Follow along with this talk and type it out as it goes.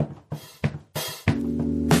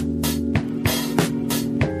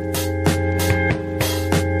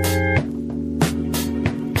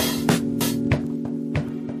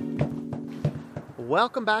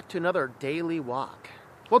Welcome back to another Daily Walk.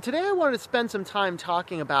 Well, today I wanted to spend some time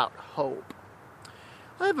talking about hope.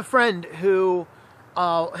 I have a friend who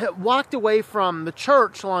walked away from the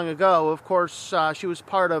church long ago. Of course, she was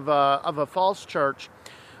part of a false church.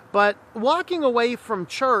 But walking away from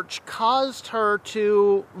church caused her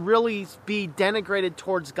to really be denigrated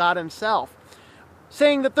towards God himself,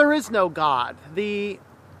 saying that there is no God. The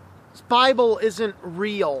Bible isn't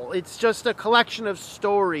real. It's just a collection of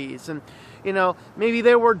stories. And, maybe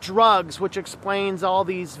there were drugs, which explains all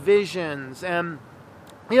these visions. And,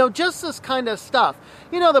 just this kind of stuff.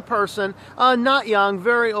 The person, not young,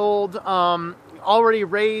 very old, already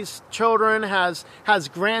raised children, has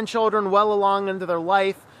grandchildren well along into their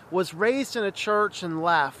life, was raised in a church and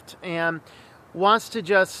left, and wants to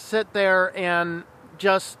just sit there and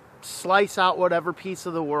just slice out whatever piece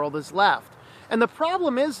of the world is left. And the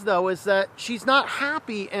problem is that she's not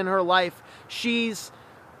happy in her life. She's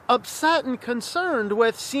upset and concerned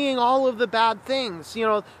with seeing all of the bad things,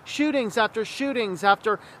 shootings after shootings,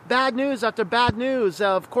 after bad news after bad news.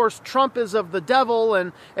 Of course, Trump is of the devil,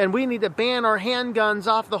 and we need to ban our handguns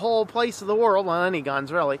off the whole place of the world. Well, any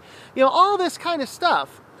guns, really. All this kind of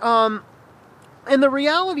stuff. And the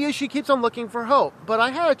reality is she keeps on looking for hope. But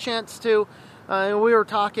I had a chance to, we were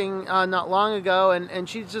talking not long ago, and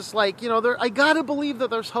she's just like, I gotta believe that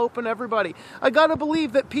there's hope in everybody. I gotta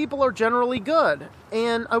believe that people are generally good.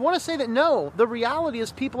 And I want to say that no, the reality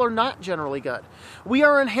is people are not generally good. We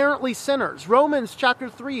are inherently sinners. Romans chapter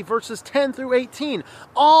 3, verses 10 through 18.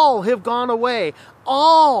 All have gone away.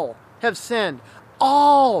 All have sinned.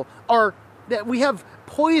 All are, that we have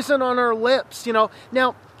poison on our lips,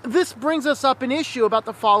 Now, this brings us up an issue about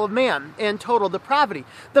the fall of man and total depravity.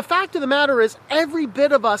 The fact of the matter is, every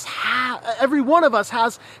one of us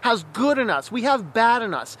has good in us. We have bad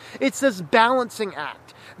in us. It's this balancing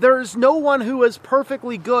act. There is no one who is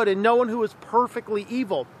perfectly good and no one who is perfectly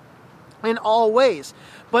evil in all ways.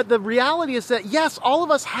 But the reality is that, yes, all of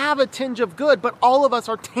us have a tinge of good, but all of us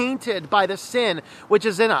are tainted by the sin which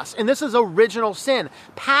is in us. And this is original sin,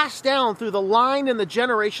 passed down through the line and the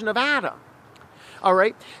generation of Adam. All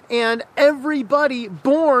right, and everybody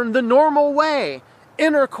born the normal way,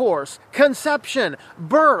 intercourse, conception,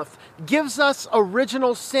 birth, gives us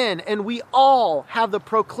original sin, and we all have the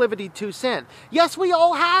proclivity to sin. Yes, we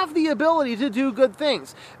all have the ability to do good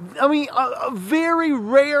things. I mean, a very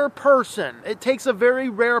rare person, it takes a very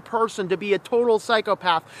rare person to be a total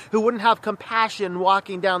psychopath who wouldn't have compassion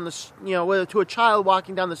walking down to a child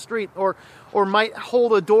walking down the street, or might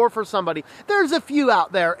hold a door for somebody. There's a few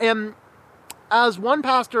out there, and as one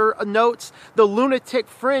pastor notes, the lunatic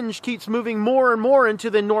fringe keeps moving more and more into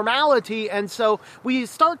the normality, and so we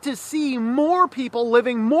start to see more people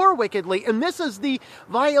living more wickedly. And this is the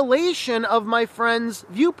violation of my friend's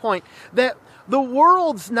viewpoint, that the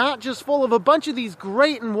world's not just full of a bunch of these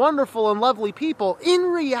great and wonderful and lovely people. In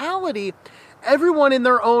reality, everyone in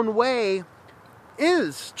their own way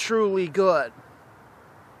is truly good.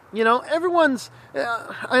 Everyone's, and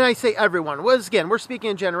I say everyone, again, we're speaking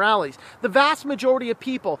in generalities. The vast majority of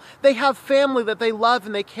people, they have family that they love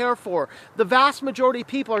and they care for. The vast majority of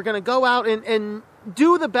people are going to go out and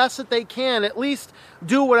do the best that they can, at least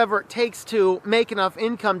do whatever it takes to make enough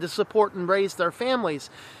income to support and raise their families.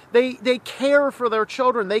 They care for their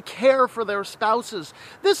children. They care for their spouses.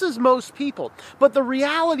 This is most people. But the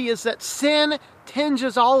reality is that sin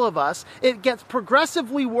tinges all of us. It gets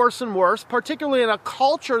progressively worse and worse, particularly in a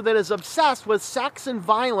culture that is obsessed with sex and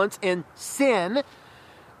violence and sin.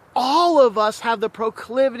 All of us have the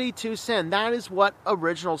proclivity to sin. That is what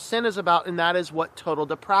original sin is about, and that is what total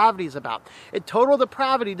depravity is about. Total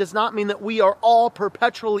depravity does not mean that we are all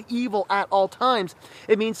perpetually evil at all times.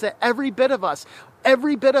 It means that every bit of us,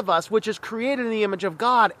 which is created in the image of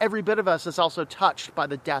God, every bit of us is also touched by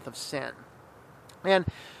the death of sin. And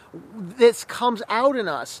this comes out in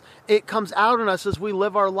us. It comes out in us as we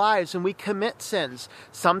live our lives and we commit sins.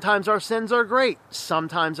 Sometimes our sins are great.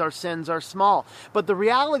 Sometimes our sins are small. But the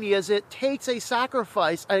reality is it takes a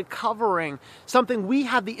sacrifice, a covering, something we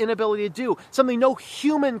have the inability to do, something no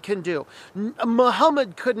human can do.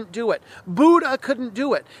 Muhammad couldn't do it. Buddha couldn't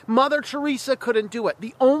do it. Mother Teresa couldn't do it.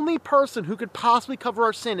 The only person who could possibly cover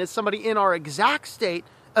our sin is somebody in our exact state,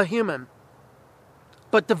 a human,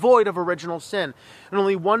 but devoid of original sin. And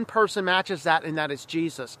only one person matches that, and that is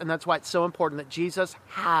Jesus. And that's why it's so important that Jesus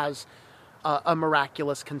has a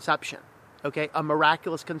miraculous conception. Okay, a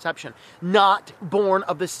miraculous conception. Not born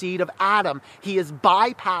of the seed of Adam. He has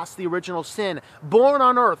bypassed the original sin. Born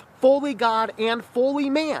on earth, fully God and fully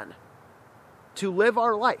man, to live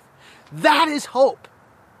our life. That is hope.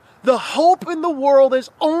 The hope in the world is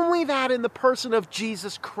only that in the person of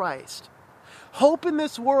Jesus Christ. Hope in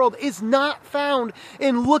this world is not found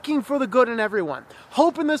in looking for the good in everyone.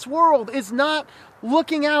 Hope in this world is not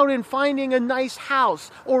looking out and finding a nice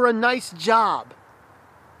house or a nice job.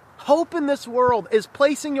 Hope in this world is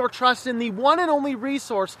placing your trust in the one and only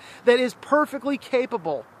resource that is perfectly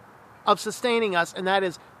capable of sustaining us, and that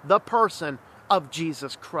is the person of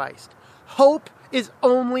Jesus Christ. Hope is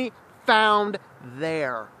only found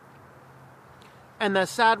there. And the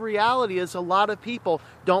sad reality is a lot of people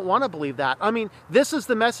don't want to believe that. I mean, this is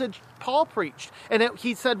the message Paul preached. And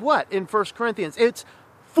he said what in 1 Corinthians? It's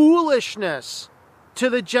foolishness to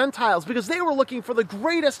the Gentiles because they were looking for the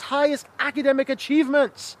greatest, highest academic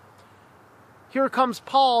achievements. Here comes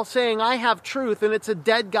Paul saying, I have truth, and it's a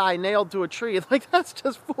dead guy nailed to a tree. Like, that's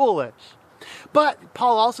just foolish. But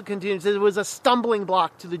Paul also continues, it was a stumbling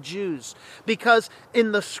block to the Jews because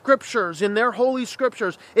in the scriptures, in their holy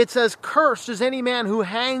scriptures, it says, cursed is any man who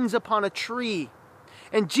hangs upon a tree.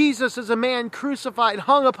 And Jesus is a man crucified,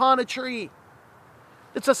 hung upon a tree.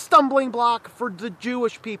 It's a stumbling block for the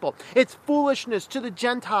Jewish people. It's foolishness to the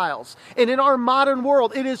Gentiles. And in our modern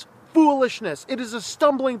world, it is foolishness. It is a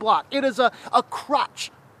stumbling block. It is a crutch.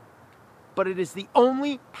 But it is the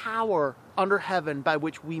only power under heaven by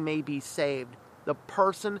which we may be saved. The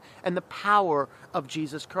person and the power of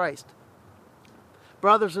Jesus Christ.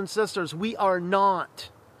 Brothers and sisters, we are not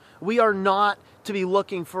to be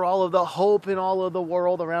looking for all of the hope in all of the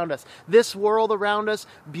world around us. This world around us,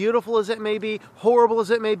 beautiful as it may be, horrible as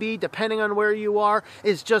it may be, depending on where you are,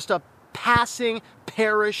 is just a passing,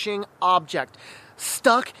 perishing object.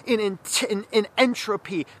 Stuck in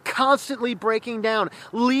entropy, constantly breaking down,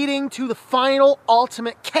 leading to the final,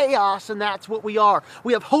 ultimate chaos, and that's what we are.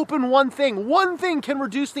 We have hope in one thing. One thing can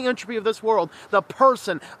reduce the entropy of this world, the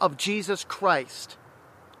person of Jesus Christ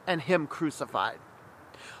and Him crucified.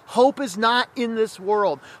 Hope is not in this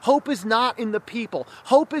world. Hope is not in the people.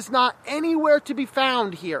 Hope is not anywhere to be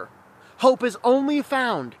found here. Hope is only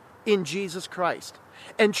found in Jesus Christ.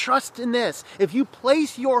 And trust in this, if you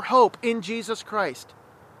place your hope in Jesus Christ,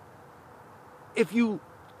 if you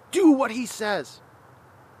do what He says,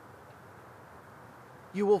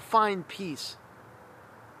 you will find peace.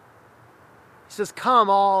 He says, come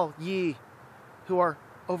all ye who are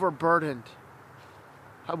overburdened.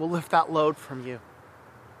 I will lift that load from you.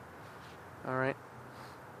 All right?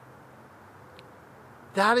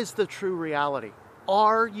 That is the true reality.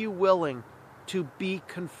 Are you willing to be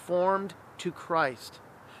conformed to Christ?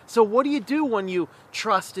 So what do you do when you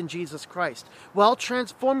trust in Jesus Christ? Well,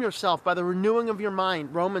 transform yourself by the renewing of your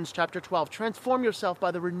mind. Romans chapter 12. Transform yourself by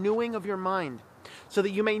the renewing of your mind so that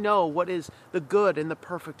you may know what is the good and the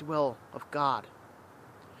perfect will of God.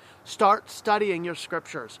 Start studying your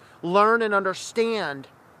scriptures. Learn and understand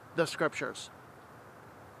the scriptures.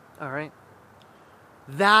 All right?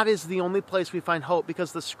 That is the only place we find hope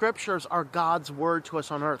because the scriptures are God's word to us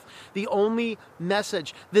on earth. The only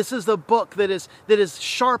message. This is the book that is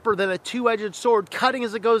sharper than a two-edged sword, cutting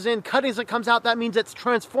as it goes in, cutting as it comes out. That means it's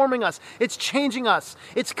transforming us. It's changing us.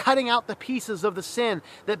 It's cutting out the pieces of the sin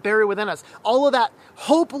that bury within us. All of that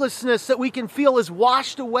hopelessness that we can feel is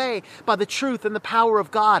washed away by the truth and the power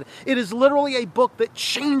of God. It is literally a book that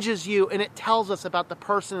changes you, and it tells us about the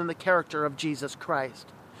person and the character of Jesus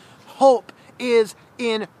Christ. Hope is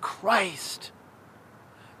in Christ,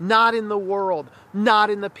 not in the world,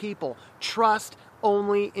 not in the people. Trust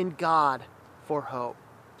only in God for hope.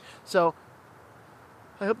 So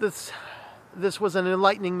I hope this was an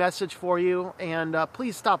enlightening message for you, and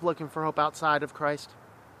please stop looking for hope outside of Christ.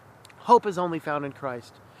 Hope is only found in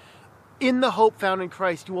Christ. In the hope found in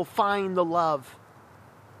Christ, you will find the love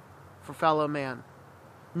for fellow man.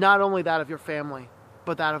 Not only that of your family,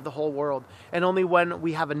 but that of the whole world. And only when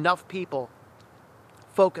we have enough people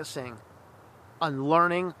focusing on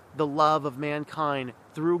learning the love of mankind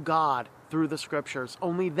through God, through the scriptures,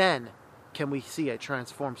 only then can we see a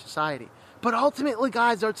transformed society. But ultimately,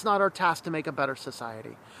 guys, that's not our task to make a better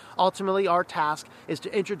society. Ultimately, our task is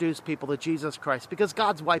to introduce people to Jesus Christ because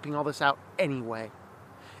God's wiping all this out anyway.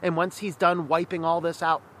 And once He's done wiping all this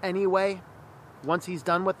out anyway, once He's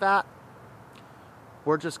done with that,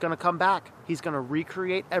 we're just going to come back. He's going to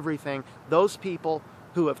recreate everything. Those people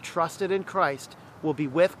who have trusted in Christ will be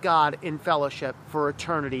with God in fellowship for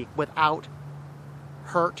eternity without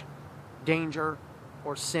hurt, danger,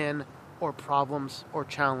 or sin, or problems, or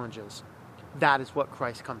challenges. That is what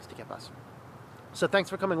Christ comes to give us. So thanks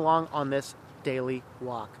for coming along on this daily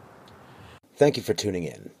walk. Thank you for tuning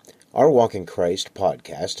in. Our Walk in Christ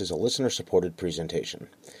podcast is a listener-supported presentation.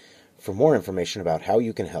 For more information about how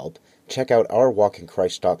you can help, check out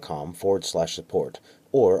ourwalkinchrist.com/support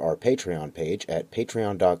or our Patreon page at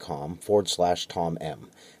patreon.com/TomM.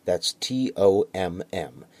 That's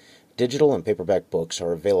TOMM. Digital and paperback books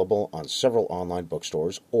are available on several online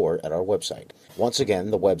bookstores or at our website. Once again,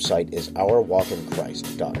 the website is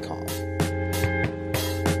ourwalkinchrist.com.